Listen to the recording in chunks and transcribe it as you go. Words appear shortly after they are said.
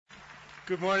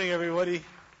Good morning, everybody.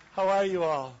 How are you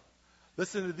all?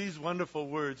 Listen to these wonderful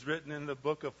words written in the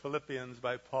book of Philippians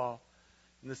by Paul.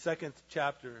 In the second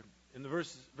chapter, in the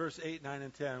verse 8, 9,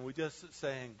 and 10, we just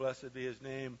sang, "Blessed be his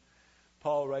name."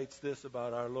 Paul writes this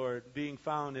about our Lord. Being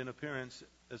found in appearance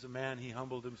as a man, he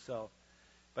humbled himself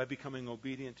by becoming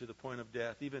obedient to the point of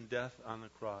death, even death on the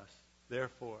cross.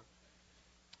 Therefore,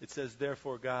 it says,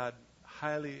 therefore God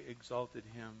highly exalted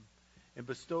him and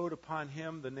bestowed upon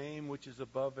him the name which is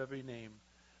above every name,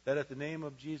 that at the name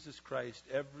of Jesus Christ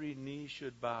every knee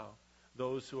should bow,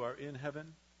 those who are in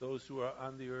heaven, those who are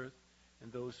on the earth, and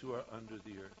those who are under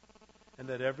the earth, and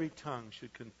that every tongue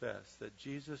should confess that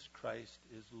Jesus Christ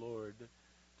is Lord,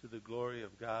 to the glory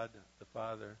of God the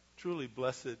Father. Truly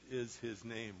blessed is his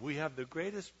name. We have the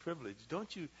greatest privilege.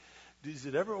 Don't you? Does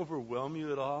it ever overwhelm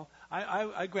you at all?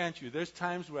 I grant you, there's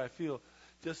times where I feel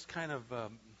just kind of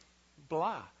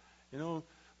blah.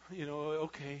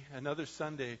 Okay, another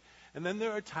Sunday. And then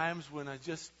there are times when I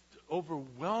just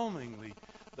overwhelmingly,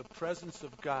 the presence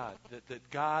of God, that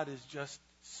God is just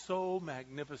so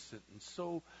magnificent and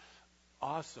so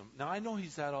awesome. Now, I know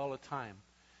he's that all the time,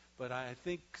 but I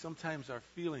think sometimes our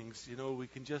feelings, we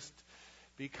can just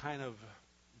be kind of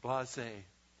blasé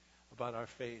about our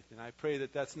faith. And I pray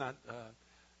that that's not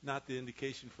the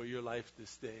indication for your life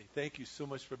this day. Thank you so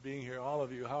much for being here, all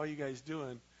of you. How are you guys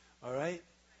doing? All right?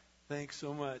 Thanks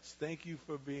so much. Thank you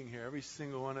for being here, every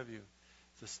single one of you.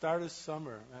 It's the start of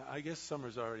summer. I guess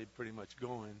summer's already pretty much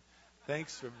going.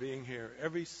 Thanks for being here,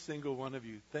 every single one of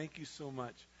you. Thank you so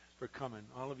much for coming.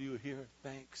 All of you here,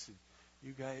 thanks. And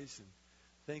you guys, and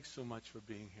thanks so much for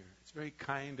being here. It's very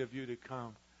kind of you to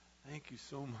come. Thank you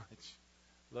so much.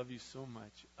 Love you so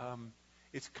much.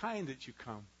 It's kind that you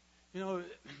come.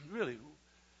 Really,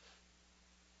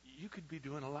 you could be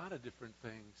doing a lot of different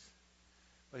things.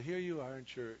 But here you are in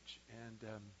church,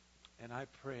 and I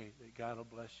pray that God will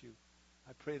bless you.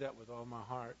 I pray that with all my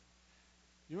heart.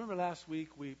 You remember last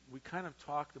week we kind of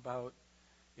talked about,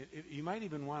 you might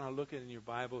even want to look at it in your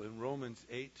Bible in Romans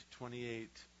 8:28.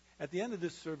 At the end of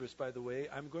this service, by the way,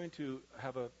 I'm going to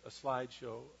have a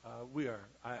slideshow.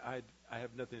 I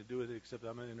have nothing to do with it except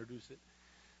I'm going to introduce it.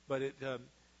 But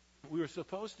we were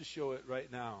supposed to show it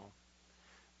right now.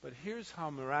 But here's how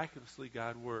miraculously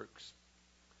God works.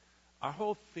 Our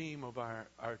whole theme of our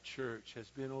church has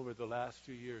been over the last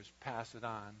few years, pass it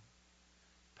on.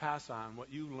 Pass on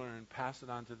what you learn, pass it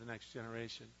on to the next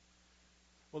generation.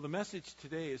 Well, the message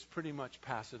today is pretty much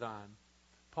pass it on.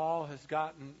 Paul has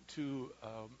gotten to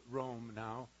Rome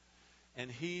now,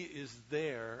 and he is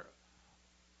there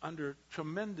under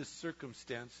tremendous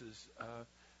circumstances.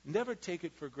 Never take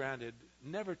it for granted.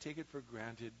 Never take it for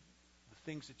granted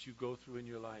the things that you go through in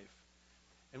your life.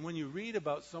 And when you read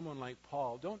about someone like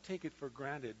Paul, don't take it for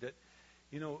granted that,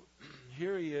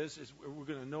 here he is, as we're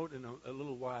going to note in a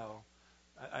little while.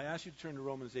 I asked you to turn to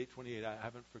Romans 8:28. I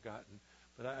haven't forgotten.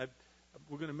 But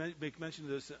we're going to make mention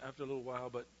of this after a little while.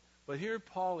 But here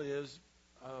Paul is.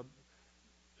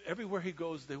 Everywhere he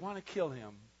goes, they want to kill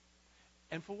him.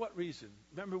 And for what reason?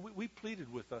 Remember, we pleaded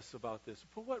with us about this.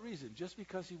 For what reason? Just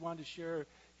because he wanted to share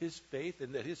his faith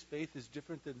and that his faith is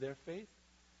different than their faith?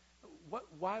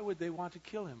 Why would they want to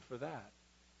kill him for that?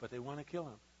 But they want to kill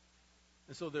him.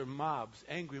 And so there are mobs,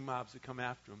 angry mobs that come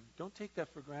after him. Don't take that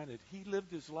for granted. He lived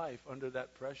his life under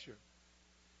that pressure.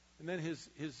 And then his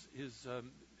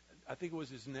I think it was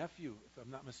his nephew, if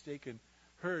I'm not mistaken,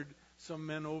 heard some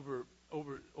men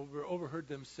overheard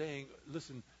them saying,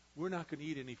 "Listen, we're not going to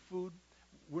eat any food.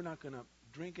 We're not going to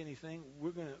drink anything.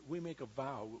 We make a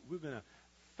vow. We're going to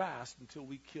fast until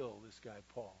we kill this guy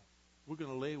Paul. We're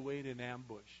going to lay wait in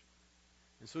ambush."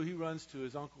 And so he runs to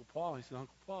his Uncle Paul. He says,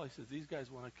 "Uncle Paul," he says, "these guys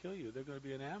want to kill you. They're going to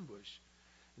be an ambush."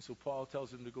 And so Paul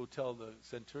tells him to go tell the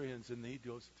centurions, and he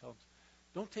goes to tell them.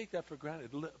 Don't take that for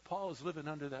granted. Paul is living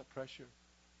under that pressure.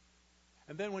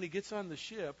 And then when he gets on the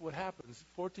ship, what happens?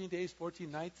 14 days,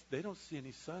 14 nights, they don't see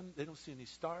any sun. They don't see any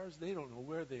stars. They don't know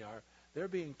where they are. They're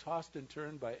being tossed and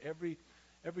turned by every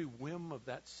whim of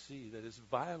that sea that is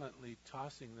violently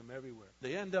tossing them everywhere.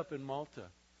 They end up in Malta.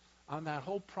 On that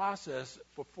whole process,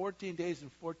 for 14 days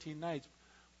and 14 nights,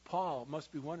 Paul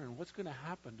must be wondering, what's going to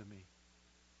happen to me?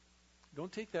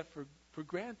 Don't take that for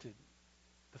granted,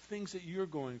 the things that you're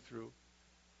going through.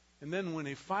 And then when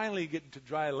they finally get to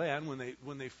dry land,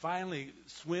 when they finally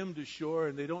swim to shore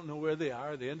and they don't know where they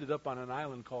are, they ended up on an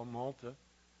island called Malta.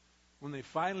 When they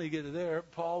finally get there,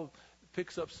 Paul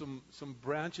picks up some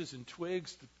branches and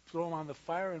twigs to throw them on the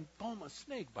fire, and boom, a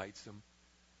snake bites them.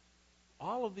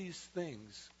 All of these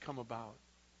things come about.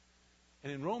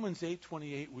 And in Romans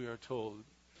 8:28 we are told,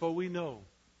 For we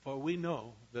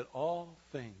know that all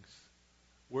things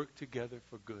work together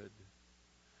for good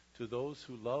to those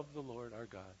who love the Lord our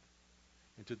God,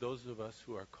 and to those of us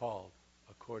who are called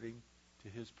according to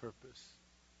his purpose.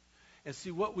 And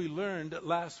see, what we learned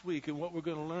last week and what we're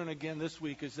going to learn again this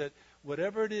week is that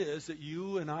whatever it is that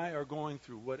you and I are going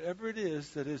through, whatever it is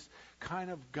that has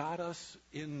kind of got us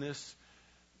in this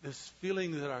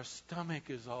feeling that our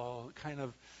stomach is all kind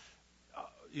of,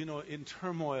 in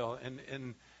turmoil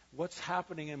and what's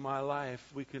happening in my life,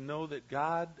 we can know that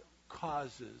God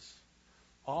causes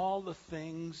all the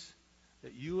things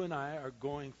that you and I are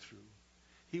going through.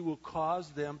 He will cause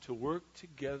them to work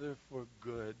together for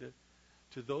good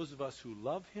to those of us who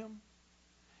love him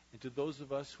and to those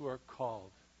of us who are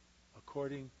called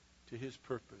according to his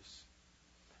purpose.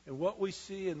 And what we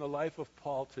see in the life of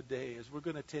Paul today is we're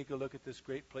going to take a look at this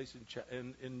great place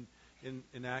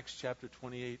in Acts chapter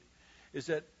 28, is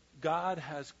that God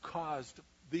has caused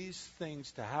these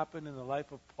things to happen in the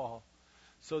life of Paul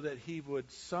so that he would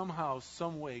somehow,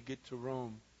 some way get to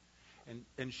Rome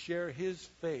and share his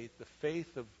faith, the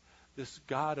faith of this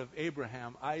God of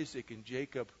Abraham, Isaac, and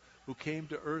Jacob, who came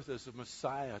to earth as a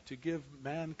Messiah to give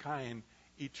mankind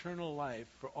eternal life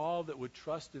for all that would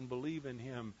trust and believe in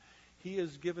him. He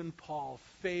has given Paul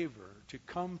favor to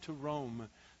come to Rome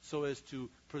so as to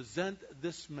present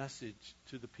this message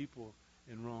to the people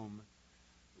in Rome.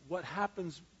 What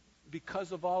happens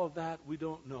because of all of that, we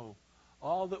don't know.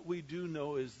 All that we do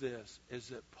know is this, is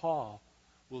that Paul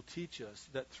will teach us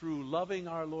that through loving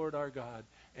our Lord our God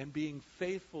and being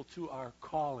faithful to our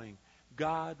calling,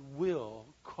 God will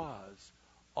cause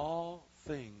all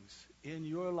things in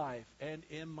your life and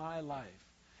in my life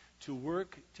to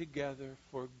work together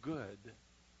for good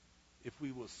if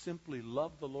we will simply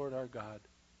love the Lord our God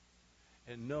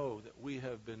and know that we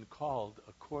have been called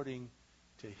according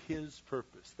to his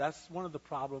purpose. That's one of the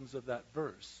problems of that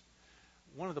verse.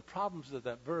 One of the problems of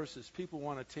that verse is people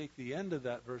want to take the end of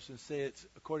that verse and say it's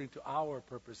according to our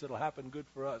purpose. It'll happen good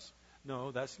for us.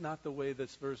 No, that's not the way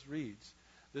this verse reads.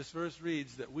 This verse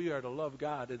reads that we are to love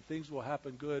God and things will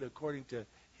happen good according to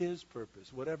his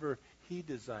purpose. Whatever he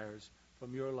desires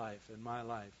from your life and my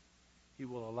life, he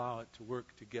will allow it to work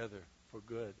together for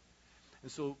good.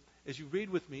 And so as you read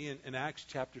with me in Acts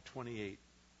chapter 28,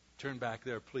 turn back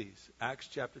there, please. Acts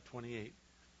chapter 28.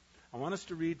 I want us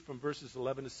to read from verses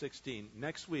 11 to 16.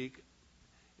 Next week,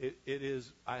 it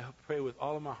is, I pray with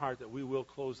all of my heart that we will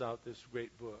close out this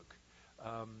great book.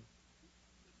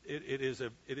 It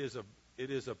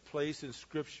is a place in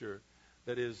Scripture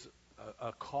that is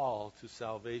a call to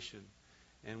salvation.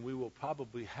 And we will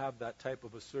probably have that type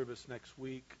of a service next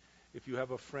week. If you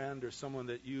have a friend or someone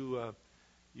that you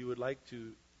would like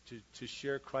to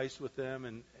share Christ with them,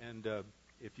 and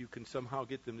if you can somehow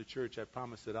get them to church, I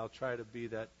promise that I'll try to be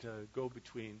that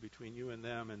go-between between you and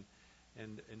them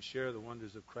and share the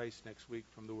wonders of Christ next week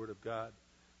from the Word of God.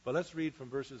 But let's read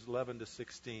from verses 11 to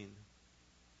 16.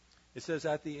 It says,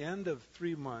 "At the end of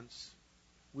 3 months,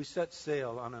 we set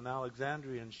sail on an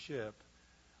Alexandrian ship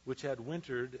which had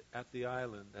wintered at the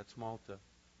island," that's Malta,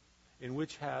 "in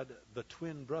which had the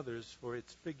twin brothers for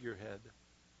its figurehead.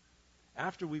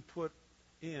 After we put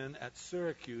in at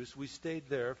Syracuse, we stayed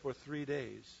there for 3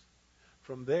 days.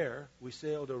 From there, we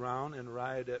sailed around and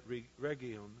arrived at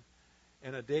Rhegium,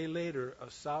 and a day later a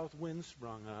south wind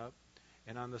sprung up,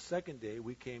 and on the second day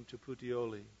we came to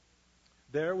Puteoli.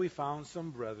 There we found some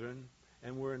brethren,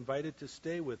 and were invited to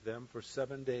stay with them for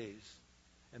 7 days,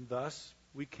 and thus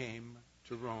we came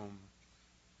to Rome.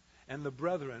 And the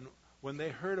brethren, when they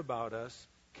heard about us,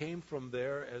 came from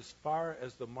there as far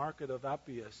as the market of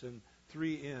Appius and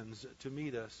 3 inns to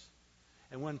meet us.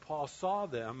 And when Paul saw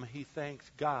them, he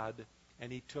thanked God,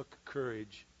 and he took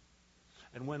courage.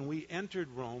 And when we entered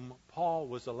Rome, Paul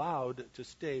was allowed to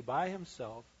stay by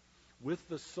himself with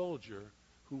the soldier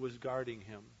who was guarding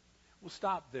him." We'll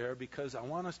stop there because I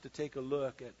want us to take a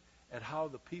look at how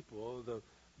the people,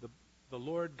 the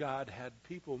Lord God had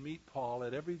people meet Paul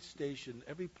at every station,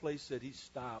 every place that he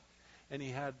stopped, and he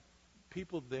had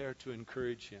people there to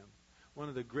encourage him. One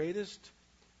of the greatest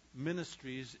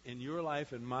ministries in your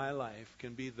life and my life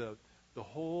can be the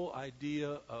whole idea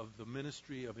of the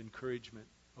ministry of encouragement,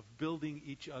 of building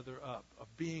each other up,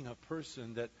 of being a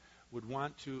person that would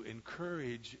want to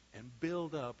encourage and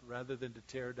build up rather than to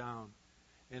tear down.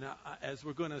 And as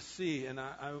we're going to see, and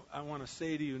I want to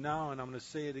say to you now, and I'm going to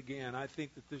say it again, I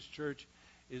think that this church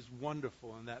is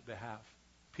wonderful in that behalf.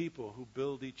 People who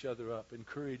build each other up,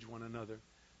 encourage one another.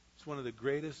 It's one of the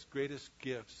greatest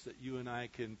gifts that you and I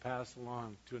can pass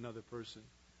along to another person.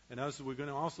 And as we're going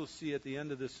to also see at the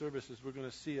end of this service, is we're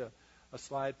going to see a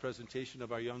slide presentation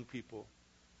of our young people,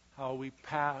 how we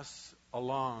pass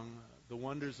along the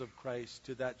wonders of Christ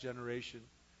to that generation.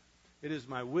 It is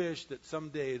my wish that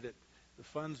someday that The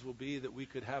funds will be that we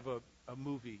could have a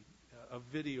movie, a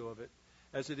video of it.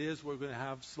 As it is, we're going to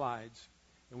have slides,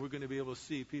 and we're going to be able to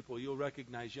see people. You'll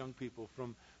recognize young people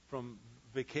from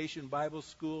Vacation Bible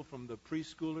School, from the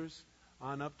preschoolers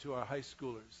on up to our high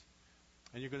schoolers.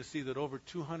 And you're going to see that over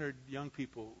 200 young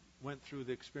people went through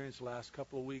the experience the last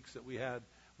couple of weeks that we had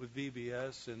with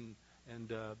VBS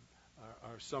and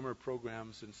our summer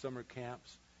programs and summer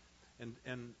camps. And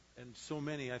so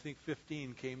many, I think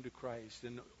 15 came to Christ,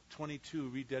 and 22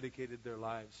 rededicated their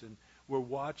lives. And we're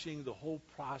watching the whole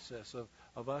process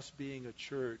of us being a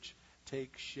church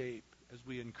take shape as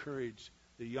we encourage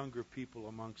the younger people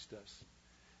amongst us.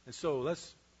 And so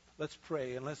let's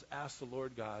pray and let's ask the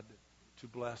Lord God to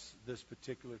bless this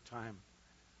particular time.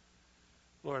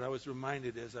 Lord, I was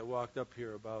reminded as I walked up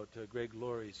here about Greg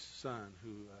Laurie's son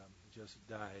who just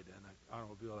died in an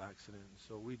automobile accident.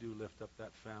 So we do lift up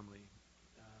that family.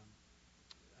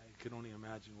 I can only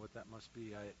imagine what that must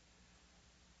be.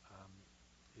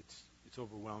 It's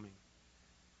overwhelming.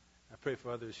 I pray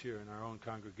for others here in our own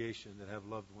congregation that have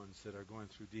loved ones that are going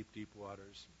through deep, deep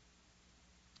waters.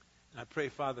 And I pray,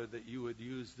 Father, that you would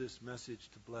use this message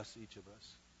to bless each of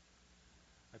us.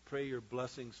 I pray your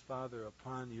blessings, Father,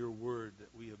 upon your word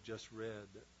that we have just read.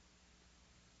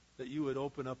 That you would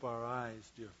open up our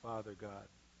eyes, dear Father God.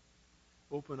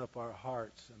 Open up our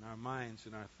hearts and our minds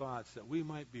and our thoughts that we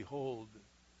might behold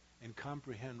and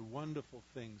comprehend wonderful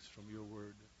things from your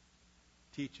word.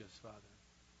 Teach us, Father.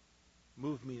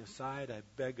 Move me aside, I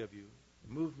beg of you.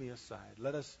 Move me aside.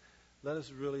 Let us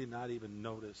really not even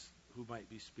notice who might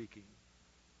be speaking.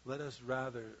 Let us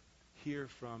rather hear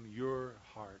from your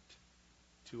heart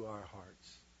to our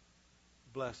hearts.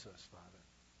 Bless us, Father.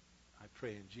 I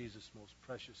pray in Jesus' most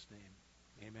precious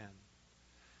name. Amen.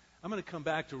 I'm going to come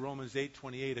back to Romans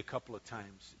 8:28 a couple of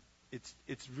times.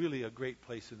 It's really a great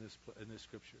place in this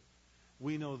scripture.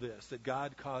 We know this, that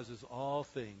God causes all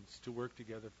things to work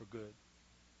together for good.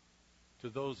 To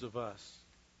those of us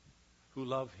who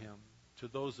love him, to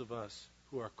those of us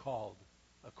who are called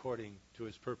according to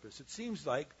his purpose. It seems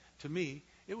like, to me,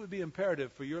 it would be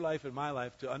imperative for your life and my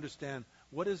life to understand,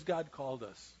 what has God called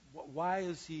us? Why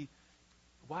is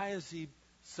he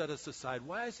set us aside?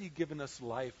 Why has he given us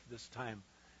life this time?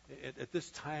 At this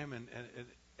time,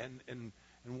 and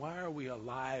why are we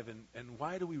alive? And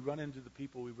why do we run into the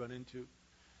people we run into?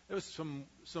 It was some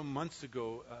months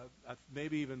ago,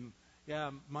 maybe even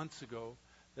months ago,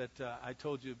 that I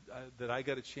told you that I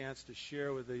got a chance to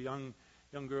share with a young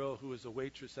girl who was a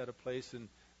waitress at a place. And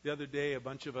the other day, a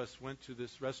bunch of us went to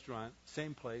this restaurant,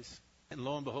 same place, and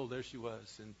lo and behold, there she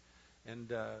was.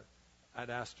 And I'd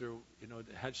asked her,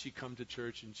 had she come to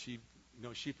church? And she,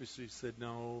 sheepishly said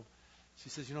no. She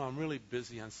says, I'm really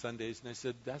busy on Sundays. And I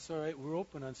said, that's all right. We're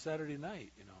open on Saturday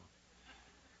night,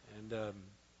 And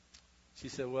she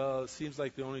said, well, it seems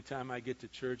like the only time I get to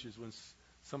church is when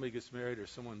somebody gets married or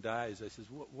someone dies. I says,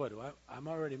 what do I'm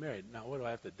already married. Now, what, do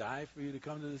I have to die for you to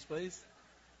come to this place?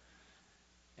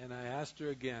 And I asked her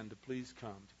again to please come,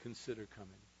 to consider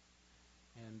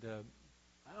coming. And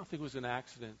I don't think it was an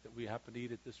accident that we happened to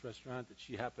eat at this restaurant, that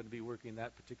she happened to be working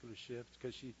that particular shift,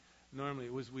 because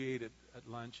we ate at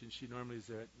lunch, and she normally is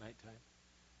there at nighttime.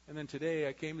 And then today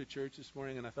I came to church this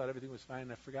morning, and I thought everything was fine,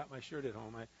 and I forgot my shirt at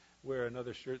home. I wear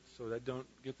another shirt so that I don't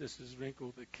get this as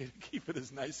wrinkled, to keep it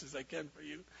as nice as I can for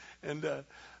you. And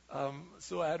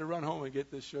so I had to run home and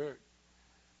get this shirt.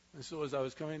 And so as I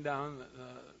was coming down the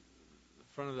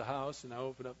front of the house, and I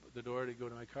opened up the door to go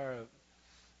to my car, a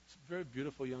very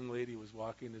beautiful young lady was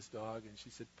walking this dog, and she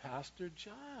said, Pastor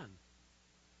John.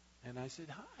 And I said,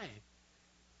 hi.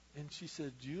 And she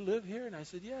said, do you live here? And I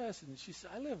said, yes. And she said,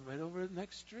 I live right over the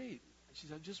next street. And she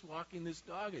said, I'm just walking this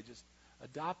dog. I just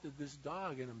adopted this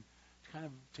dog, and I'm kind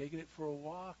of taking it for a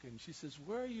walk. And she says,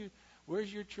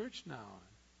 where's your church now?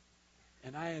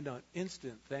 And I, in an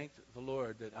instant, thanked the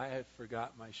Lord that I had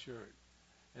forgot my shirt.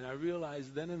 And I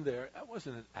realized then and there, that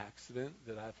wasn't an accident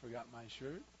that I forgot my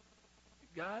shirt.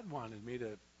 God wanted me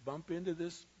to bump into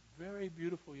this very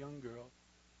beautiful young girl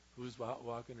who was out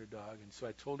walking her dog. And so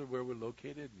I told her where we're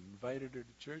located and invited her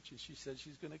to church, and she said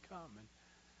she's going to come.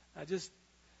 And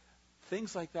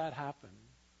things like that happen.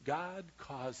 God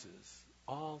causes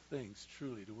all things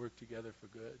truly to work together for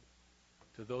good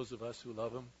to those of us who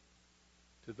love him,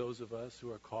 to those of us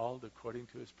who are called according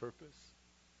to his purpose.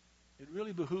 It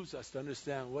really behooves us to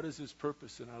understand, what is his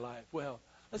purpose in our life. Well,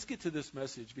 let's get to this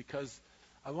message, because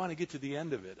I want to get to the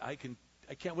end of it. I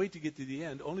can't wait to get to the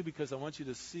end, only because I want you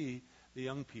to see the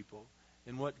young people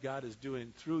and what God is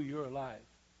doing through your life.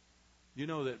 You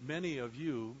know that many of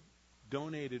you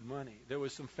donated money. There were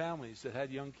some families that had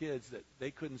young kids that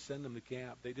they couldn't send them to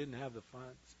camp. They didn't have the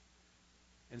funds.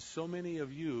 And so many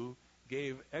of you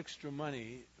gave extra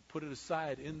money, put it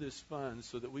aside in this fund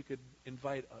so that we could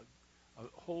invite a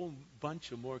whole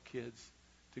bunch of more kids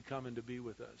to come and to be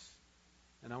with us.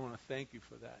 And I want to thank you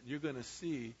for that. You're going to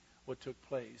see what took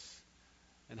place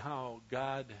and how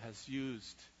God has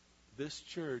used this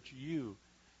church, you,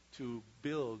 to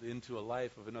build into a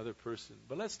life of another person.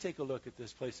 But let's take a look at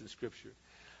this place in Scripture.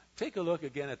 Take a look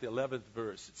again at the 11th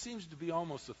verse. It seems to be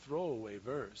almost a throwaway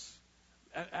verse.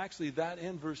 Actually, that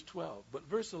in verse 12. But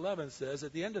verse 11 says,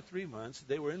 at the end of 3 months,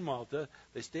 they were in Malta.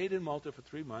 They stayed in Malta for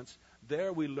 3 months.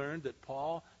 There we learned that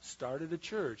Paul started a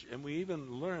church. And we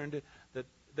even learned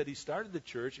that he started the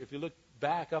church. If you look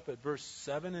back up at verse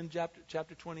 7 in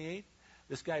chapter 28,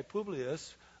 this guy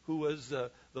Publius, who was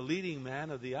the leading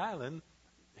man of the island,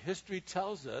 history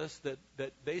tells us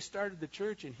that they started the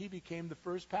church and he became the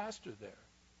first pastor there.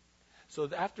 So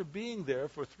after being there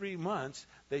for 3 months,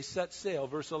 they set sail,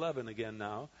 verse 11 again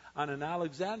now, on an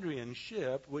Alexandrian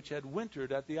ship which had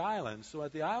wintered at the island. So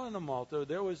at the island of Malta,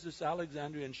 there was this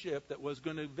Alexandrian ship that was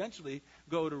going to eventually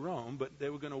go to Rome, but they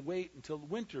were going to wait until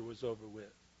winter was over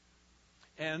with.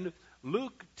 And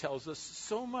Luke tells us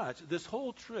so much. This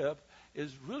whole trip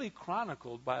is really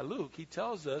chronicled by Luke. He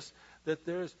tells us that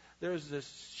there's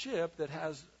this ship that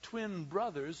has twin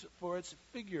brothers for its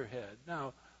figurehead.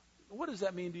 Now, what does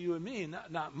that mean to you and me?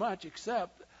 Not much,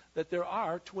 except that there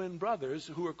are twin brothers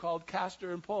who are called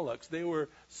Castor and Pollux. They were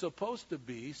supposed to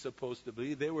be,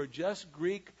 they were just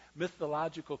Greek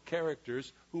mythological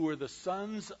characters who were the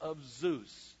sons of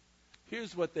Zeus.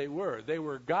 Here's what they were. They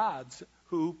were gods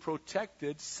who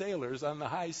protected sailors on the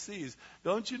high seas.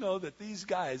 Don't you know that these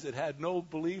guys that had no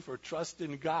belief or trust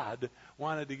in God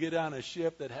wanted to get on a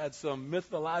ship that had some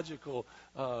mythological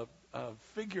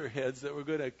figureheads that were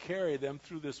going to carry them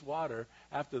through this water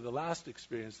after the last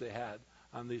experience they had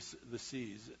on the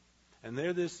seas. And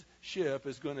there this ship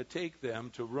is going to take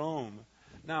them to Rome.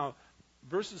 Now,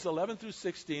 verses 11 through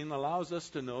 16 allows us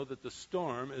to know that the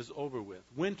storm is over with.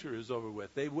 Winter is over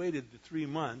with. They waited 3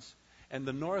 months, and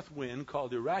the north wind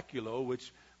called Iraculo,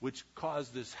 which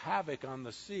caused this havoc on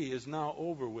the sea, is now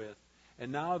over with.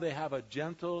 And now they have a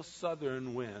gentle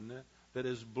southern wind that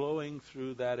is blowing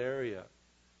through that area.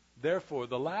 Therefore,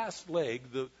 the last leg,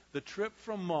 the trip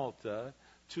from Malta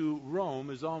to Rome,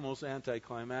 is almost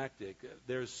anticlimactic.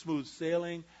 There's smooth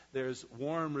sailing. There's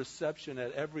warm reception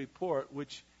at every port,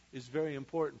 which is very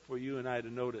important for you and I to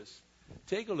notice.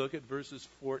 Take a look at verses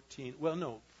 14. Well,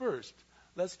 no, first,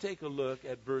 let's take a look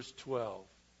at verse 12.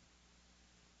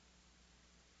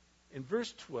 In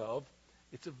verse 12,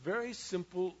 it's a very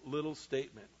simple little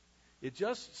statement. It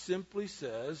just simply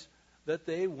says that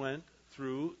they went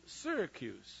through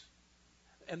Syracuse.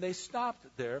 And they stopped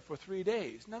there for 3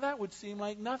 days. Now that would seem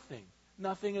like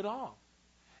nothing at all.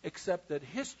 Except that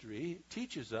history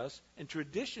teaches us and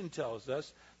tradition tells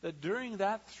us that during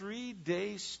that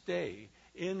 3-day stay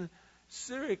in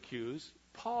Syracuse,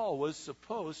 Paul was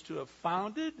supposed to have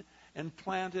founded and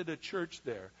planted a church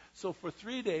there. So for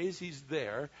 3 days he's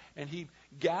there, and he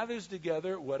gathers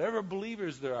together whatever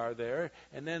believers there are there,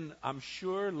 and then I'm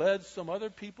sure led some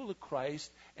other people to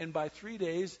Christ, and by 3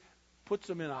 days puts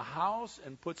them in a house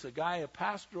and puts a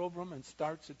pastor over them, and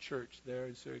starts a church there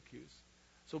in Syracuse.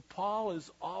 So Paul is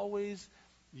always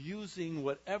using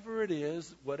whatever it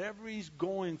is, whatever he's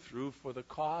going through for the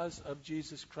cause of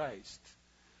Jesus Christ.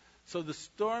 So the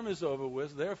storm is over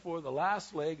with. Therefore, the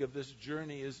last leg of this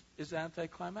journey is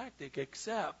anticlimactic,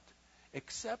 except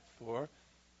for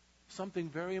something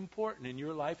very important in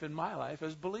your life and my life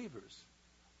as believers.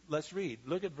 Let's read.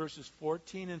 Look at verses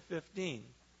 14 and 15.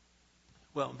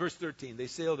 Well, in verse 13, they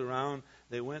sailed around.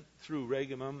 They went through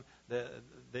Rhegium.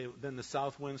 Then the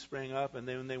south wind sprang up, and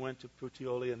then they went to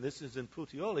Puteoli. And this is in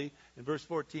Puteoli, in verse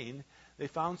 14. They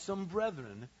found some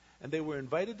brethren, and they were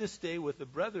invited to stay with the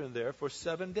brethren there for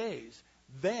 7 days.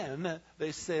 Then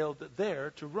they sailed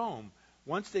there to Rome.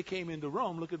 Once they came into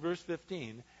Rome, look at verse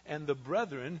 15. And the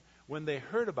brethren, when they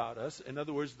heard about us, in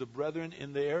other words, the brethren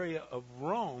in the area of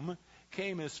Rome,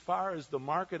 came as far as the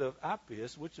market of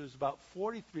Appius, which is about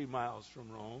 43 miles from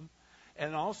Rome,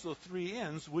 and also 3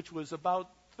 Inns, which was about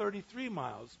 33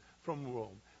 miles from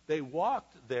Rome. They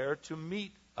walked there to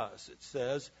meet us, it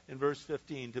says in verse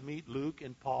 15, to meet Luke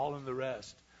and Paul and the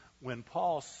rest. When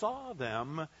Paul saw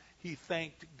them, he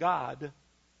thanked God,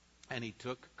 and he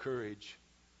took courage.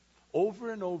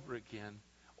 Over and over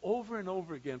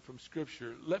again from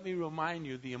Scripture, let me remind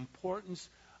you the importance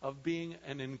of being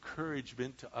an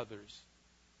encouragement to others.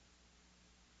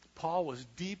 Paul was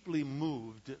deeply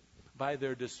moved by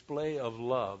their display of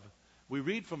love. We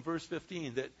read from verse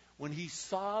 15 that when he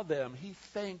saw them, he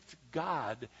thanked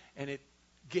God, and it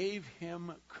gave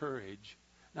him courage.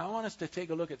 Now I want us to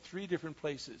take a look at 3 different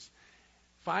places.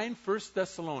 find 1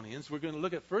 Thessalonians. We're going to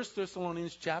look at 1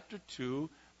 Thessalonians chapter 2,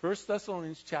 1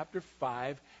 Thessalonians chapter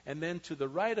 5, and then to the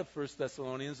right of 1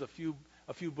 Thessalonians, a few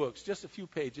books, just a few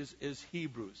pages, is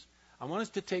Hebrews. I want us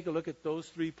to take a look at those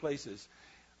three places.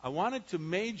 I wanted to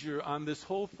major on this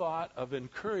whole thought of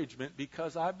encouragement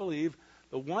because I believe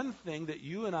the one thing that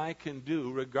you and I can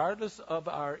do, regardless of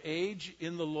our age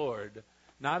in the Lord,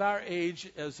 not our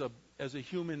age as a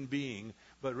human being,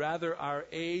 but rather our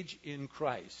age in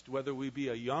Christ, whether we be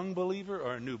a young believer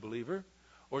or a new believer,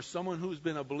 or someone who's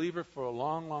been a believer for a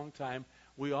long, long time,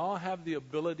 we all have the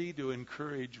ability to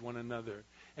encourage one another.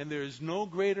 And there is no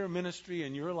greater ministry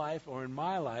in your life or in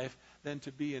my life than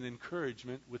to be an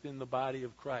encouragement within the body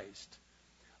of Christ.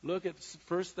 Look at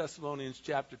 1 Thessalonians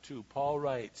chapter 2. Paul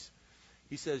writes,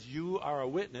 he says, you are a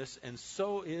witness, and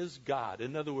so is God.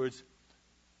 In other words,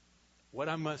 what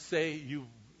I must say,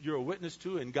 you're a witness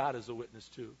to, and God is a witness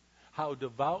to. How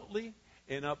devoutly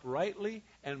and uprightly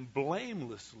and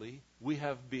blamelessly we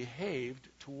have behaved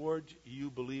toward you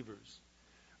believers.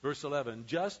 Verse 11,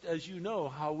 just as you know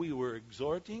how we were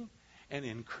exhorting and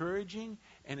encouraging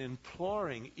and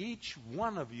imploring each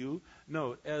one of you,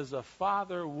 note, as a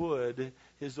father would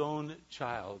his own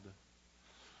child.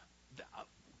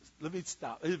 Let me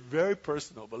stop. It's very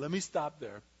personal, but let me stop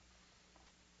there.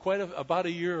 About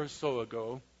a year or so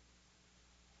ago,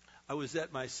 I was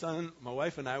at my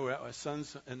wife and I were at my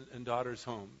son's and daughter's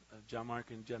home, John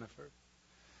Mark and Jennifer.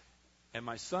 And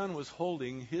my son was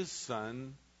holding his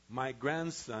son, my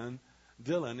grandson,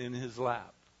 Dylan, in his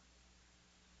lap.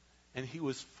 And he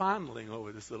was fondling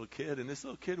over this little kid, and this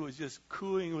little kid was just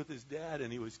cooing with his dad,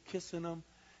 and he was kissing him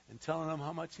and telling him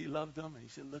how much he loved him. And he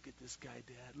said, look at this guy,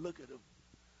 Dad. Look at him.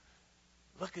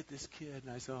 Look at this kid.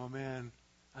 And I said, oh, man,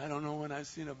 I don't know when I've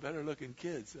seen a better-looking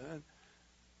kid, son.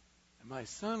 And my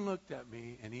son looked at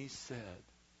me, and he said,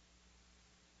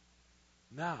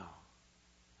 now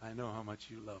I know how much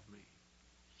you love me.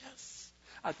 Yes.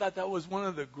 I thought that was one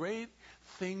of the great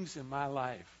things in my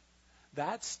life.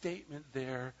 That statement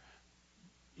there,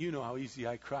 you know how easy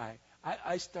I cry.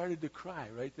 I started to cry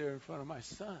right there in front of my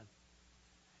son.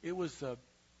 It was a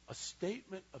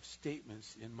statement of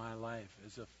statements in my life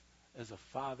as a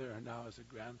father and now as a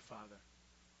grandfather.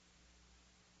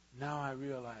 Now I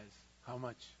realize how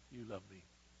much you love me.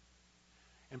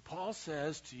 And Paul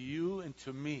says to you and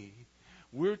to me,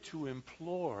 we're to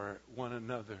implore one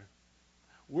another.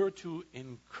 We're to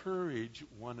encourage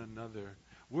one another.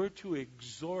 We're to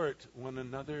exhort one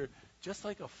another just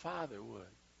like a father would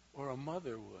or a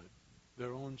mother would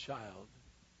their own child.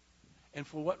 And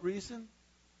for what reason?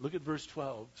 Look at verse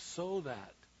 12. So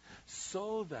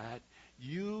that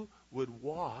you would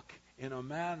walk in a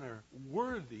manner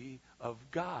worthy of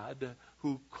God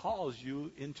who calls you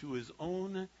into his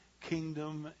own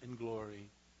kingdom and glory.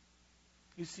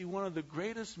 You see, one of the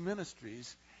greatest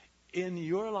ministries in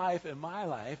your life and my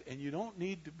life, and you don't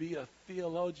need to be a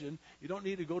theologian, you don't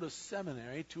need to go to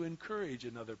seminary to encourage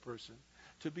another person,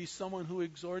 to be someone who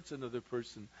exhorts another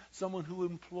person, someone who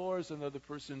implores another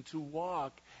person to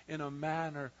walk in a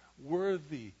manner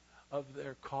worthy of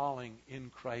their calling in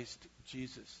Christ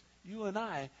Jesus. You and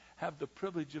I have the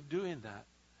privilege of doing that.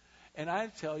 And I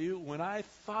tell you, when I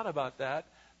thought about that,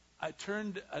 I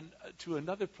turned to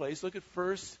another place. Look at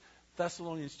 1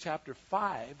 Thessalonians chapter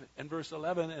 5 and verse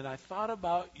 11, and I thought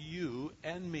about you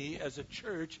and me as a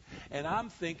church, and I'm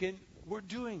thinking, we're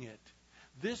doing it.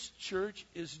 This church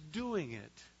is doing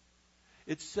it.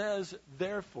 It says,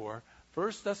 therefore,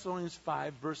 1 Thessalonians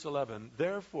 5, verse 11,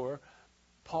 therefore,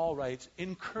 Paul writes,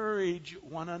 encourage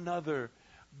one another,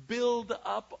 build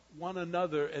up one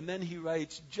another. And then he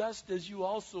writes, just as you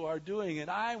also are doing. And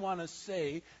I want to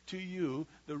say to you,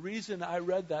 the reason I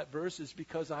read that verse is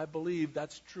because I believe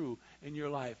that's true in your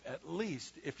life. At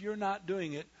least, if you're not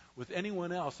doing it with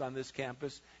anyone else on this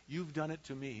campus, you've done it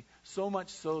to me. So much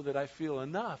so that I feel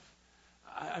enough.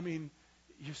 I mean,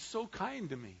 you're so kind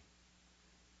to me.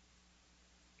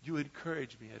 You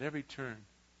encourage me at every turn.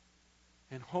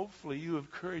 And hopefully you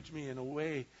encourage me in a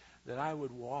way that I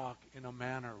would walk in a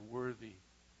manner worthy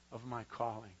of my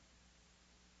calling.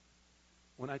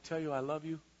 When I tell you I love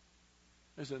you,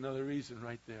 there's another reason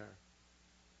right there.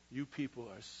 You people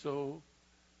are so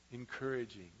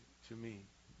encouraging to me.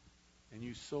 And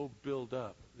you so build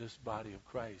up this body of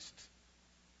Christ.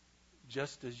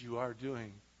 Just as you are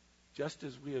doing. Just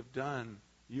as we have done,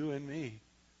 you and me.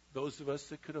 Those of us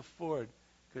that could afford,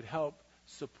 could help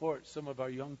support some of our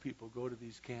young people go to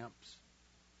these camps.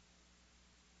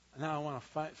 Now I want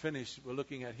to finish. We're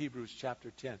looking at Hebrews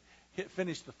chapter 10.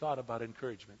 Finish the thought about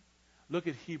encouragement. Look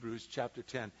at Hebrews chapter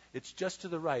 10. It's just to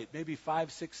the right, maybe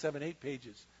 5, 6, 7, 8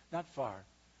 pages. Not far.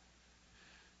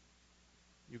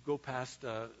 You go past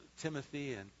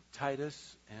Timothy and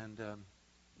Titus and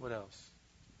what else?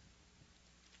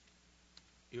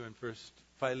 You're in First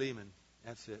Philemon.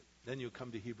 That's it. Then you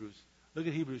come to Hebrews. Look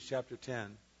at Hebrews chapter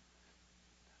 10.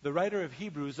 The writer of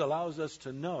Hebrews allows us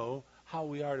to know how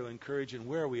we are to encourage and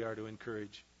where we are to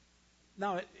encourage.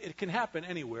 Now, it can happen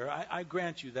anywhere. I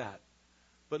grant you that.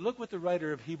 But look what the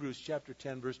writer of Hebrews chapter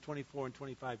 10, verse 24 and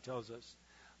 25 tells us.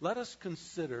 Let us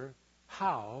consider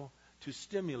how to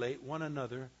stimulate one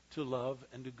another to love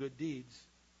and to good deeds.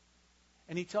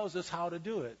 And he tells us how to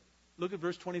do it. Look at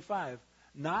verse 25.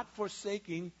 Not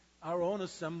forsaking our own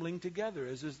assembling together,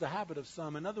 as is the habit of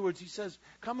some. In other words, he says,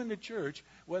 come into church,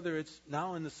 whether it's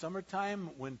now in the summertime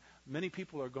when many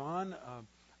people are gone,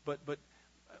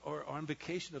 or on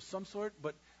vacation of some sort,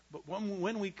 but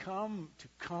when we come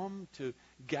to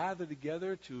gather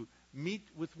together, to meet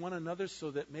with one another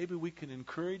so that maybe we can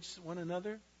encourage one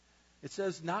another. It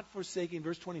says, not forsaking,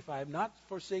 verse 25, not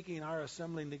forsaking our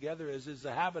assembling together as is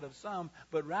the habit of some,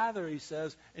 but rather, he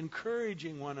says,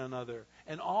 encouraging one another,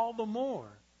 and all the more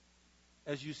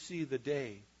as you see the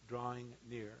day drawing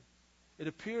near. It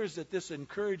appears that this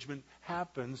encouragement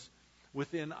happens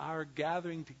within our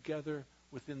gathering together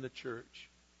within the church,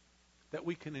 that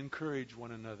we can encourage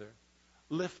one another,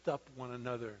 lift up one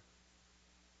another,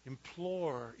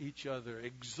 implore each other,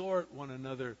 exhort one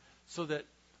another, so that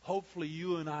hopefully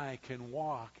you and I can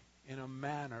walk in a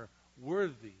manner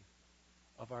worthy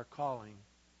of our calling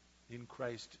in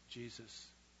Christ Jesus.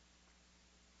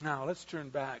 Now, let's turn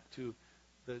back to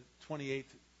the 28th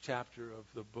chapter of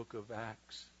the book of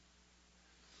Acts.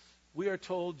 We are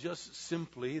told just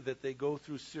simply that they go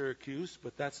through Syracuse,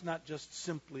 but that's not just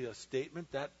simply a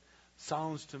statement. That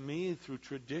sounds to me through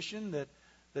tradition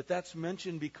that's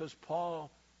mentioned because Paul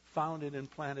founded and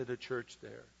planted a church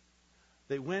there.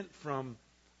 They went from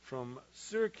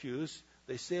Syracuse,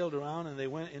 they sailed around and they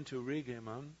went into Rhegium,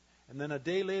 and then a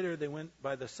day later they went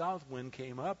by the south wind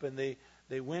came up and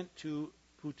they went to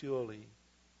Puteoli.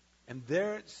 And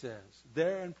there it says,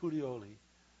 there in Puteoli,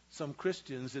 some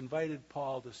Christians invited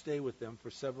Paul to stay with them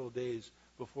for several days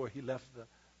before he left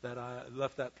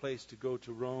that place to go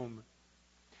to Rome.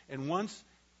 And once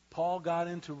Paul got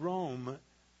into Rome,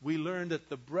 we learned that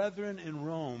the brethren in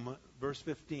Rome, verse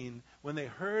 15, when they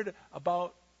heard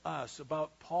about us,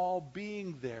 about Paul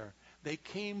being there, they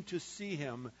came to see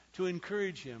him, to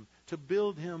encourage him, to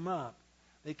build him up.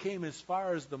 They came as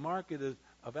far as the market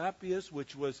of Appius,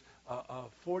 which was a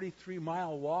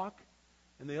 43-mile walk,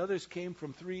 and the others came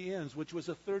from 3 inns, which was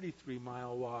a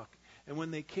 33-mile walk. And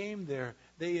when they came there,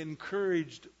 they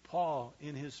encouraged Paul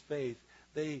in his faith.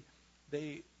 They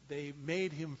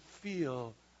made him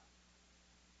feel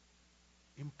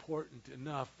important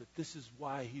enough that this is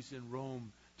why he's in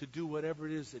Rome, to do whatever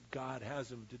it is that God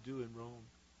has him to do in Rome.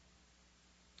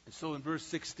 And so in verse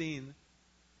 16,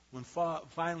 when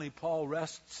finally Paul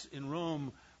rests in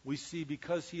Rome, we see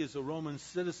because he is a Roman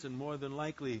citizen, more than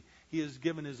likely, he is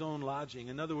given his own lodging.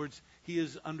 In other words, he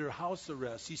is under house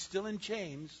arrest. He's still in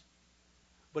chains,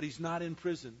 but he's not in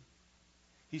prison.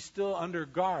 He's still under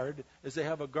guard, as they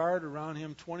have a guard around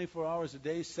him 24 hours a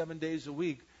day, 7 days a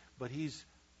week, but he's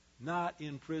not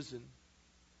in prison.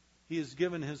 He is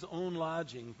given his own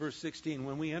lodging. Verse 16,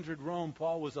 when we entered Rome,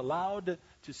 Paul was allowed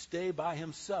to stay by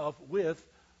himself with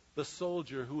the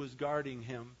soldier who was guarding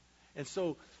him. And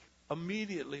so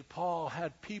immediately Paul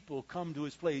had people come to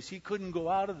his place. He couldn't go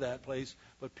out of that place,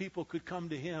 but people could come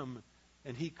to him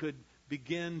and he could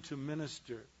begin to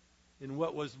minister in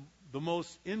what was the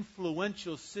most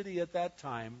influential city at that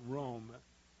time, Rome.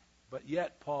 But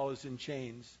yet Paul is in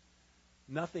chains.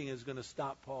 Nothing is going to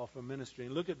stop Paul from ministering.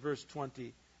 Look at verse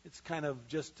 20. It's kind of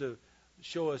just to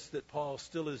show us that Paul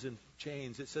still is in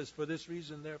chains. It says, for this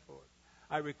reason, therefore,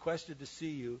 I requested to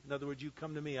see you. In other words, you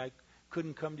come to me. I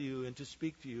couldn't come to you and to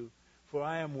speak to you, for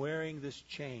I am wearing this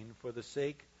chain for the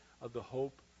sake of the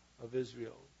hope of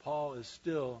Israel. Paul is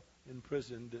still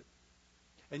imprisoned.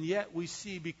 And yet we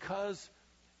see, because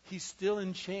he's still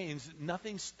in chains,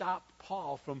 nothing stopped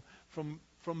Paul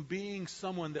from being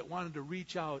someone that wanted to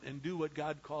reach out and do what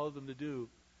God called him to do.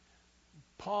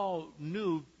 Paul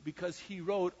knew, because he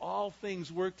wrote, all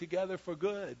things work together for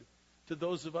good to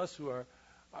those of us who are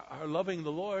loving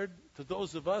the Lord, to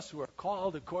those of us who are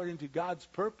called according to God's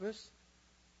purpose.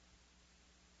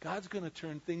 God's going to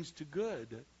turn things to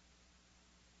good.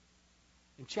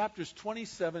 In chapters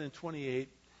 27 and 28,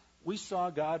 we saw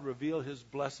God reveal his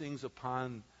blessings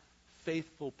upon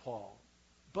faithful Paul.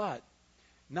 But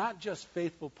not just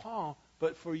faithful Paul,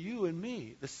 but for you and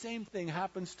me. The same thing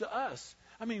happens to us.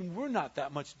 I mean, we're not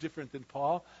that much different than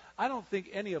Paul. I don't think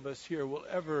any of us here will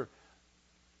ever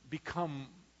become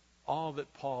all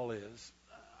that Paul is.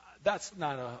 That's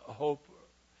not a hope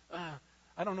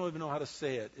I don't even know how to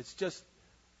say it. It's just,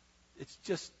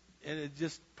 and it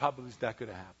just probably is not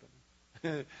going to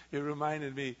happen. It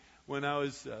reminded me when I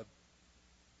was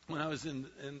in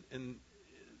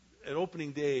at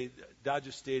opening day,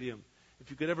 Dodger Stadium. If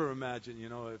you could ever imagine,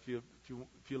 if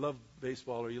you love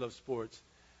baseball or you love sports,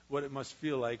 what it must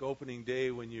feel like opening day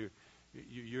when you're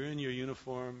in your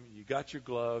uniform, you got your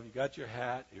glove, you got your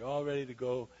hat, you're all ready to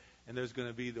go, and there's going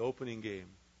to be the opening game.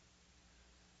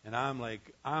 And I'm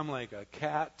like a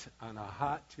cat on a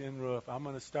hot tin roof. I'm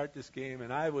going to start this game,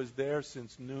 and I was there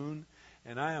since noon,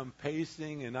 and I am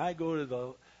pacing, and I go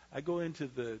into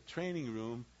the training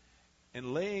room,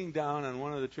 and laying down on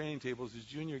one of the training tables is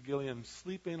Junior Gilliam,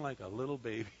 sleeping like a little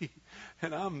baby,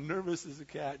 and I'm nervous as a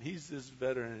cat. He's this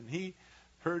veteran, and he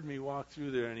heard me walk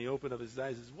through there, and he opened up his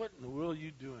eyes and says, "What in the world are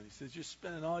you doing?" He says, "You're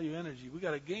spending all your energy. We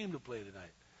got a game to play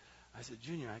tonight." I said,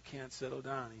 "Junior, I can't settle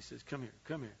down." He says, Come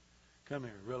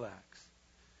here, relax."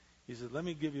 He said, "Let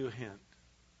me give you a hint."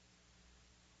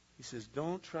 He says,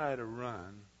 "Don't try to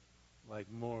run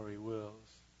like Maury Wills.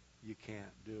 You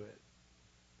can't do it.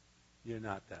 You're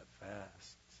not that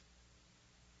fast."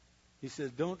 He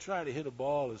says, "Don't try to hit a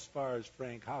ball as far as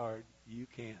Frank Howard. You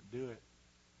can't do it.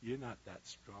 You're not that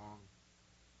strong."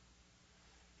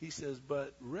 He says,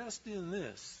 "But rest in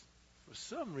this. For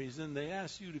some reason, they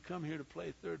asked you to come here to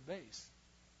play third base."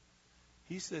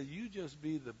 He said, "You just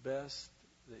be the best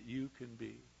that you can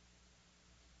be,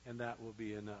 and that will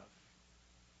be enough."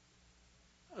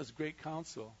 That was great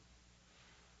counsel.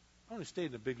 I only stayed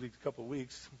in the big leagues a couple of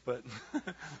weeks, but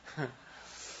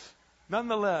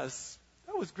nonetheless,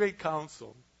 that was great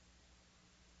counsel.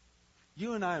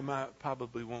 You and I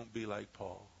probably won't be like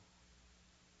Paul,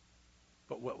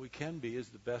 but what we can be is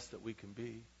the best that we can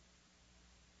be.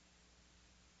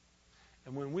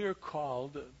 And when we are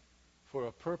called for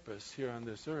a purpose here on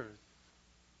this earth,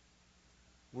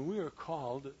 when we are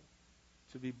called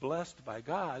to be blessed by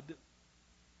God,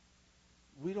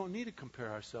 we don't need to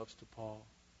compare ourselves to Paul.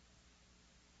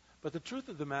 But the truth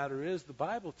of the matter is, the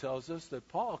Bible tells us that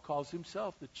Paul calls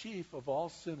himself the chief of all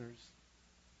sinners.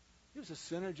 He was a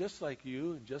sinner just like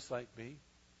you and just like me.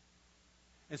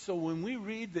 And so when we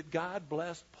read that God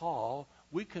blessed Paul,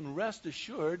 we can rest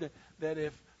assured that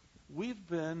if we've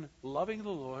been loving the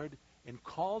Lord and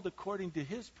called according to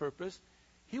his purpose,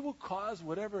 he will cause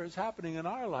whatever is happening in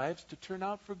our lives to turn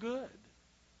out for good.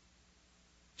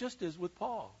 Just as with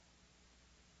Paul.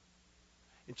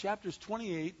 In chapters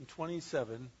 28 and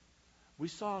 27, we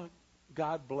saw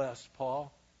God bless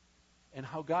Paul and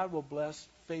how God will bless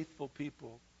faithful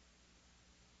people.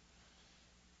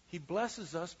 He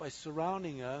blesses us by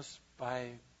surrounding us by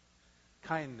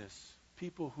kindness,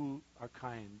 people who are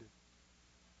kind.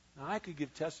 Now, I could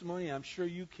give testimony, I'm sure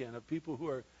you can, of people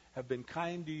who have been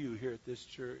kind to you here at this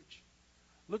church.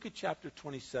 Look at chapter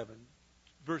 27,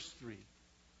 verse 3.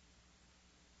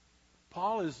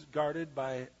 Paul is guarded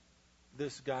by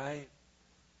this guy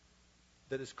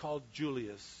that is called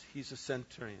Julius. He's a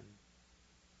centurion.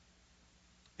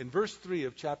 In verse 3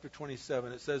 of chapter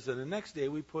 27, it says that the next day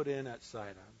we put in at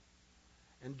Sidon.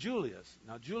 And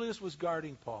Julius was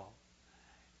guarding Paul.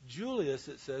 Julius,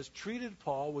 it says, treated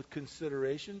Paul with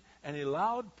consideration and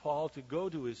allowed Paul to go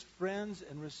to his friends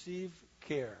and receive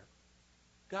care.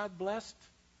 God blessed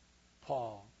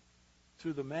Paul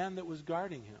through the man that was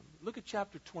guarding him. Look at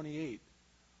chapter 28.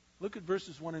 Look at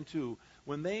verses 1 and 2.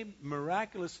 When they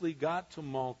miraculously got to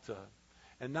Malta,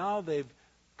 and now they've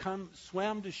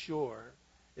swam to shore,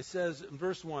 it says in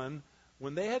verse 1,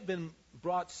 when they had been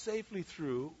brought safely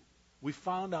through, we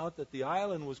found out that the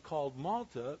island was called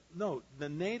Malta. Note, the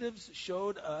natives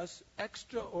showed us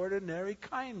extraordinary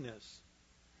kindness.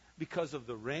 Because of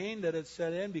the rain that had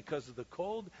set in, because of the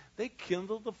cold, they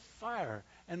kindled a fire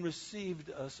and received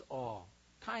us all.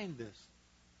 Kindness.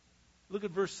 Look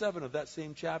at verse 7 of that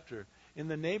same chapter. In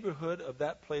the neighborhood of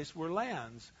that place were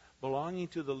lands belonging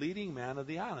to the leading man of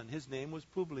the island. His name was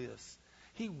Publius.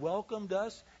 He welcomed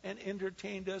us and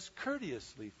entertained us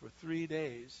courteously for 3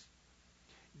 days.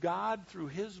 God, through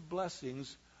his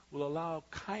blessings, will allow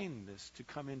kindness to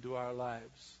come into our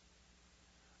lives.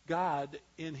 God,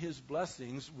 in his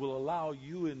blessings, will allow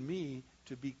you and me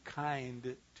to be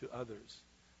kind to others.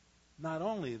 Not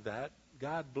only that,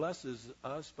 God blesses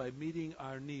us by meeting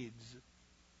our needs,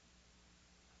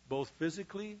 both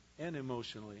physically and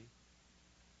emotionally.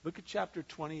 Look at chapter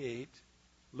 28.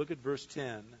 Look at verse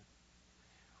 10.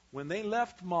 When they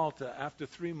left Malta after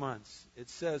 3 months, it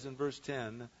says in verse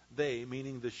 10, they,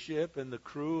 meaning the ship and the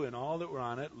crew and all that were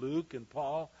on it, Luke and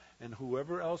Paul and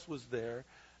whoever else was there,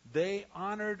 they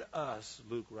honored us,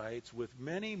 Luke writes, with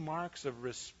many marks of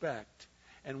respect.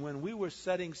 And when we were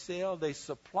setting sail, they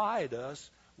supplied us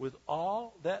with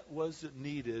all that was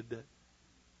needed.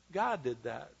 God did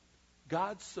that.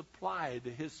 God supplied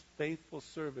his faithful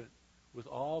servant with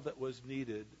all that was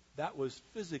needed. That was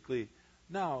physically.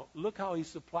 Now, look how he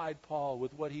supplied Paul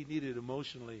with what he needed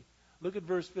emotionally. Look at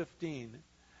verse 15.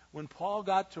 When Paul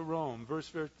got to Rome,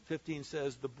 verse 15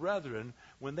 says, the brethren,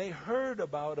 when they heard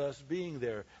about us being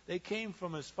there, they came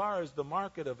from as far as the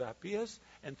market of Appius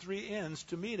and 3 inns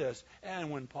to meet us.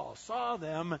 And when Paul saw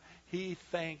them, he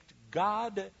thanked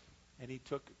God and he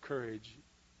took courage.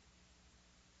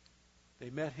 They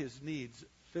met his needs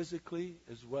physically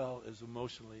as well as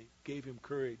emotionally, gave him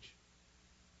courage.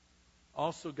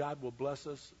 Also, God will bless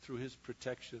us through his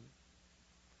protection.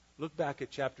 Look back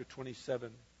at chapter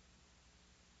 27.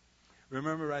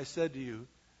 Remember I said to you,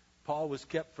 Paul was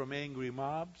kept from angry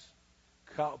mobs.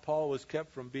 Paul was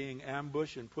kept from being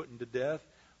ambushed and put to death.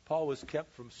 Paul was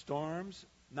kept from storms,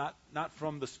 not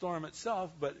from the storm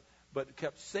itself, but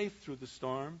kept safe through the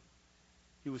storm.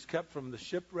 He was kept from the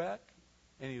shipwreck,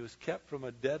 and he was kept from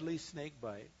a deadly snake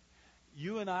bite.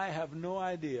 You and I have no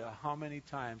idea how many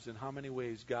times and how many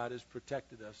ways God has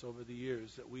protected us over the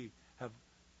years that we have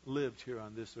lived here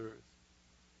on this earth.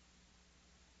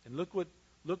 And look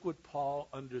what Paul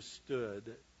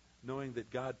understood, knowing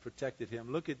that God protected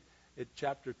him. Look at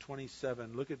chapter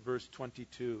 27. Look at verse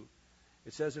 22.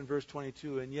 It says in verse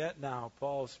 22, and yet now,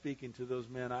 Paul speaking to those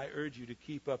men, I urge you to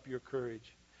keep up your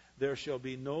courage. There shall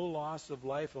be no loss of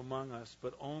life among us,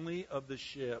 but only of the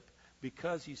ship.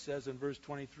 Because, he says in verse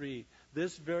 23,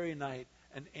 this very night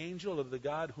an angel of the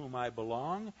God whom I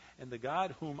belong and the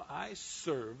God whom I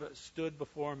serve stood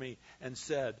before me and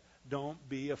said, don't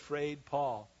be afraid,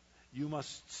 Paul. You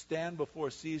must stand before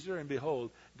Caesar, and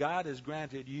behold, God has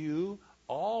granted you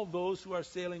all those who are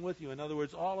sailing with you. In other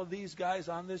words, all of these guys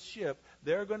on this ship,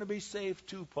 they're going to be saved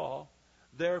too, Paul.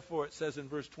 Therefore, it says in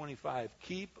verse 25,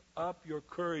 keep up your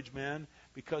courage, men,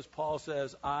 because Paul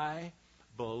says, I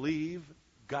believe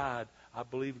God. I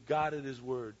believe God at his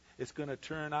word. It's going to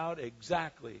turn out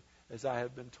exactly as I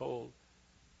have been told.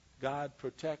 God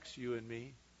protects you and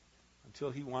me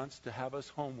until he wants to have us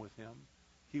home with him.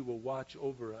 He will watch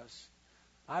over us.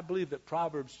 I believe that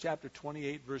Proverbs chapter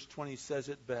 28, verse 20 says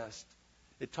it best.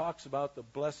 It talks about the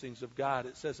blessings of God.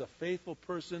 It says a faithful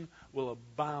person will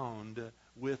abound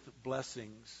with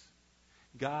blessings.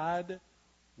 God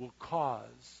will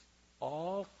cause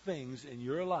all things in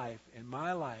your life, in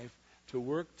my life, to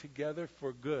work together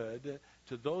for good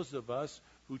to those of us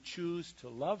who choose to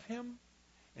love him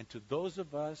and to those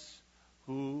of us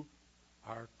who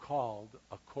are called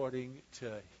according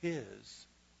to his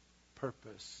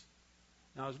purpose.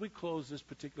 Now, as we close this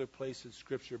particular place in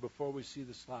Scripture, before we see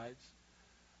the slides,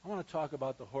 I want to talk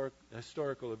about the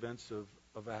historical events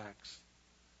of Acts.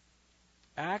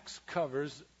 Acts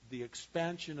covers the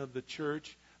expansion of the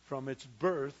church from its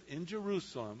birth in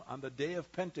Jerusalem on the day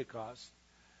of Pentecost.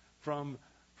 From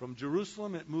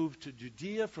Jerusalem, it moved to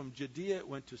Judea. From Judea, it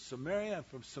went to Samaria. And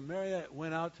from Samaria, it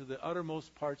went out to the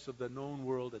uttermost parts of the known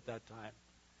world at that time.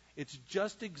 It's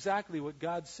just exactly what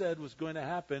God said was going to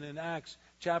happen in Acts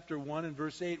chapter 1 and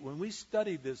verse 8. When we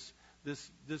studied this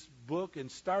book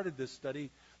and started this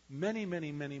study many,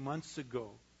 many, many months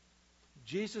ago,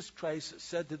 Jesus Christ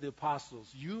said to the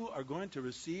apostles, you are going to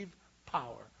receive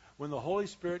power when the Holy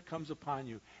Spirit comes upon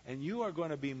you, and you are going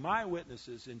to be my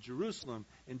witnesses in Jerusalem,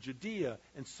 in Judea,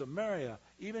 in Samaria,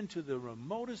 even to the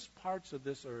remotest parts of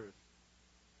this earth.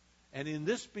 And in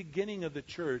this beginning of the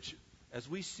church, as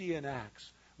we see in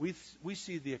Acts, we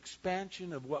see the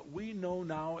expansion of what we know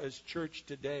now as church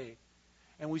today.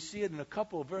 And we see it in a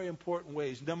couple of very important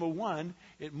ways. Number one,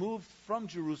 it moved from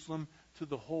Jerusalem to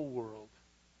the whole world.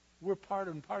 We're part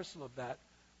and parcel of that.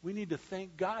 We need to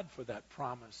thank God for that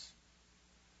promise.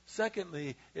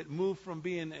 Secondly, it moved from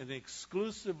being an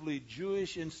exclusively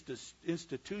Jewish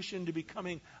institution to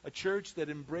becoming a church that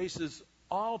embraces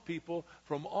all people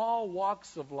from all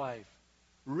walks of life.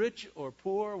 Rich or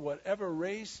poor, whatever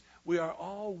race, we are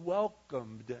all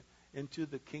welcomed into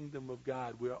the kingdom of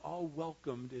God. We are all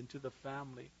welcomed into the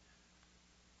family.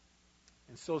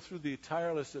 And so through the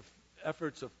tireless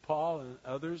efforts of Paul and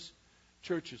others,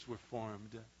 churches were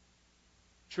formed.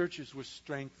 Churches were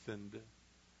strengthened.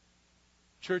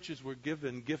 Churches were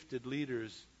given gifted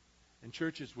leaders. And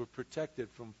churches were protected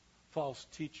from false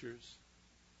teachers.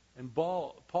 And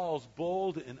Paul's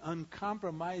bold and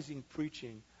uncompromising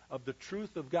preaching of the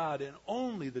truth of God and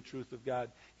only the truth of God,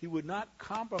 he would not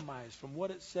compromise from what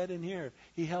it said in here.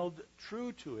 He held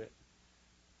true to it,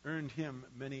 earned him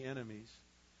many enemies.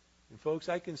 And folks,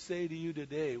 I can say to you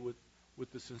today with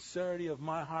the sincerity of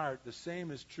my heart, the same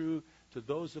is true to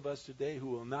those of us today who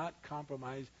will not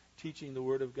compromise teaching the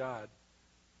Word of God.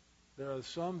 There are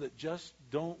some that just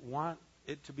don't want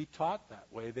it to be taught that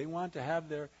way. They want to have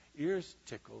their ears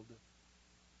tickled.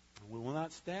 We will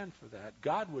not stand for that.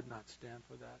 God would not stand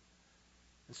for that.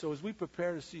 And so as we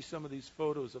prepare to see some of these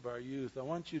photos of our youth, I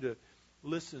want you to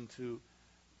listen to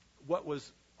what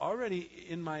was already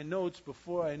in my notes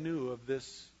before I knew of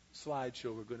this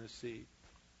slideshow we're going to see.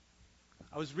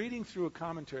 I was reading through a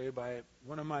commentary by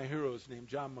one of my heroes named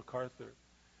John MacArthur.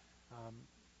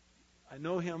 I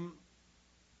know him,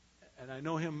 and I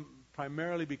know him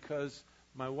primarily because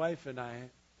my wife and I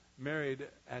married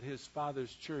at his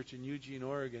father's church in Eugene,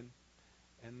 Oregon,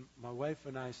 and my wife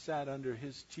and I sat under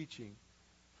his teaching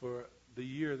for the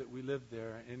year that we lived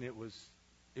there, and it was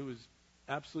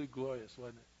absolutely glorious,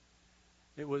 wasn't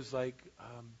it? It was like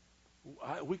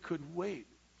we couldn't wait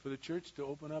for the church to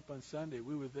open up on Sunday.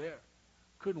 We were there.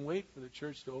 Couldn't wait for the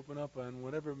church to open up on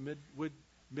whatever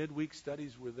midweek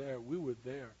studies were there. We were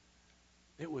there.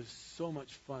 It was so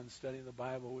much fun studying the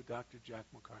Bible with Dr. Jack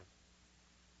MacArthur.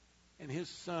 And his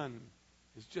son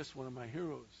is just one of my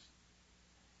heroes.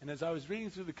 And as I was reading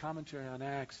through the commentary on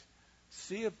Acts,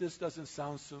 see if this doesn't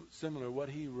sound so similar, what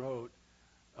he wrote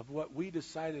of what we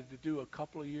decided to do a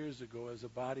couple of years ago as a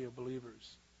body of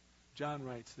believers. John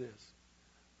writes this: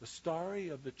 the story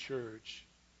of the church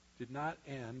did not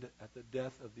end at the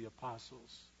death of the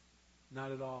apostles.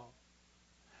 Not at all.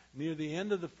 Near the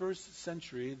end of the first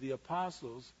century, the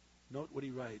apostles, note what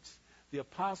he writes, the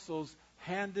apostles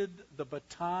handed the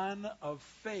baton of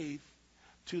faith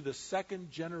to the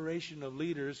second generation of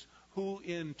leaders who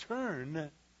in turn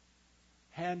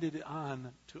handed it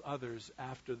on to others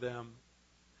after them.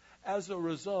 As a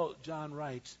result, John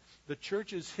writes, the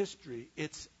church's history,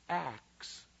 its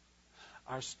acts,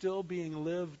 are still being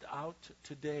lived out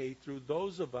today through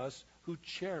those of us who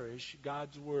cherish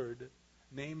God's Word,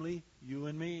 namely you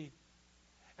and me,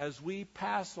 as we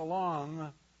pass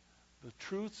along the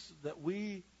truths that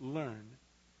we learn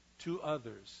to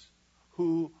others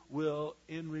who will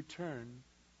in return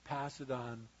pass it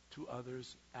on to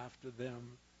others after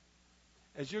them.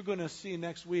 As you're going to see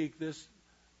next week, this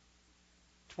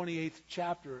 28th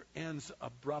chapter ends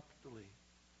abruptly.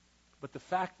 But the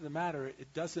fact of the matter,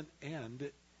 it doesn't end.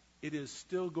 It is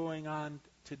still going on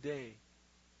today,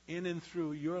 in and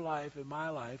through your life and my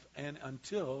life, and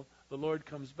until the Lord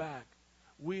comes back.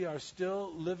 We are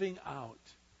still living out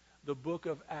the book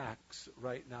of Acts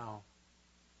right now.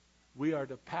 We are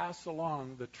to pass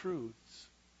along the truths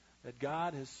that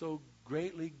God has so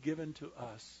greatly given to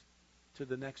us to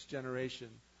the next generation,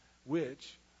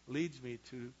 which leads me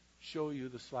to show you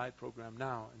the slide program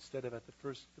now instead of at the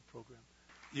first of the program.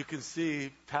 You can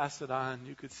see, pass it on,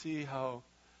 you could see how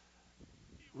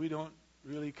we don't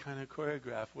really kind of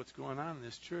choreograph what's going on in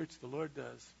this church. The Lord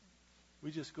does.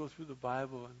 We just go through the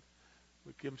Bible and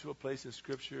we come to a place in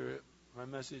Scripture. My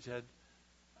message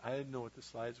I didn't know what the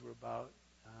slides were about.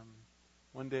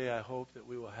 One day I hope that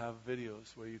we will have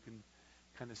videos where you can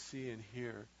kind of see and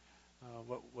hear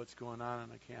what's going on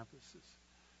the campuses.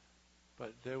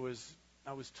 But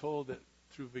I was told that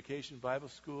through Vacation Bible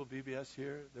School, VBS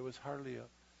here, there was hardly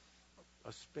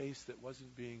a space that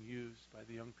wasn't being used by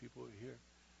the young people who are here.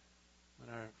 When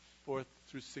our 4th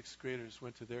through 6th graders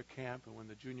went to their camp, and when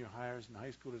the junior hires and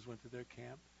high schoolers went to their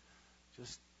camp,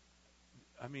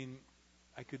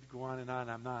 I could go on and on.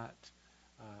 I'm not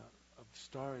of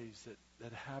stories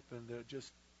that happened. They're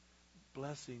just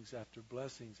blessings after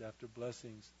blessings after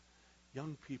blessings.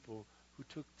 Young people who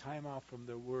took time off from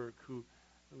their work, who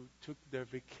took their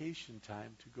vacation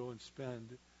time to go and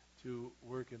spend to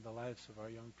work in the lives of our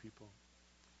young people.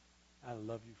 I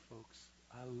love you folks.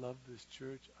 I love this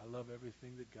church. I love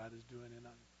everything that God is doing in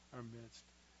our midst.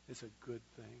 It's a good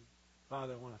thing.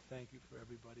 Father, I want to thank you for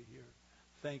everybody here.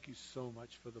 Thank you so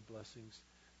much for the blessings.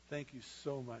 Thank you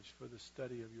so much for the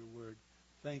study of your word.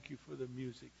 Thank you for the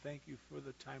music. Thank you for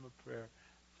the time of prayer.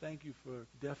 Thank you for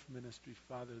deaf ministry,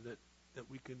 Father, that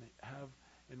we can have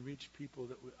and reach people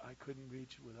that I couldn't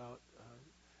reach without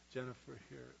Jennifer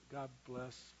here. God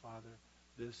bless, Father,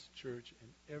 this church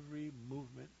and every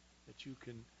movement that you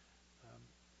can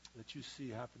that you see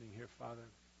happening here, Father.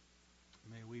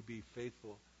 May we be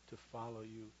faithful to follow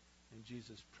you. In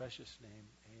Jesus' precious name,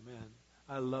 amen.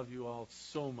 I love you all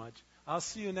so much. I'll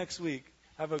see you next week.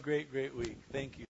 Have a great, great week. Thank you.